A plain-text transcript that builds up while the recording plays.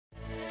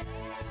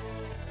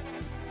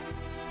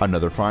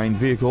Another fine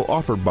vehicle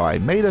offered by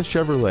Maita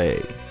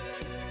Chevrolet.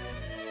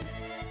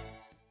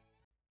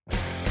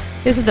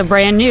 This is a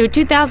brand new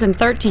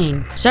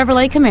 2013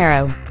 Chevrolet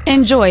Camaro.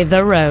 Enjoy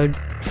the road.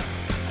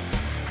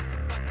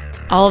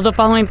 All of the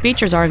following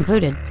features are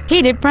included: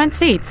 heated front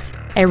seats,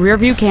 a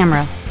rear-view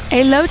camera,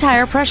 a low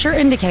tire pressure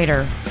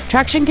indicator,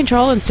 traction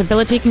control and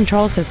stability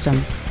control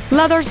systems,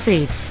 leather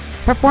seats,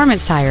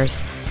 performance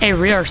tires, a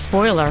rear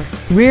spoiler,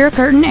 rear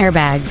curtain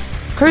airbags,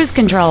 cruise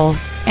control,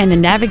 and the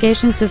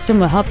navigation system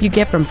will help you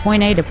get from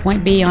point A to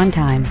point B on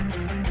time.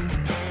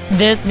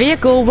 This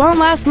vehicle won't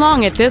last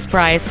long at this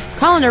price.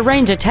 Call and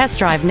arrange a test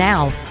drive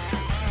now.